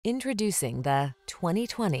Introducing the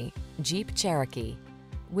 2020 Jeep Cherokee.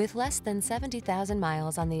 With less than 70,000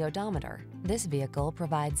 miles on the odometer, this vehicle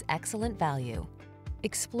provides excellent value.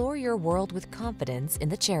 Explore your world with confidence in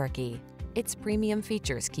the Cherokee. Its premium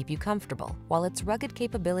features keep you comfortable, while its rugged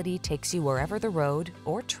capability takes you wherever the road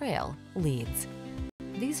or trail leads.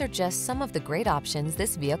 These are just some of the great options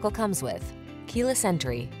this vehicle comes with: keyless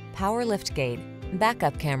entry, power liftgate,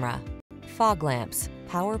 backup camera, fog lamps,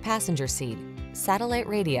 power passenger seat, satellite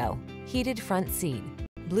radio, heated front seat,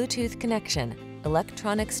 Bluetooth connection,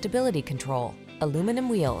 electronic stability control, aluminum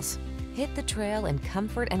wheels. Hit the trail in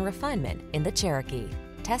comfort and refinement in the Cherokee.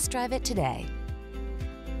 Test drive it today.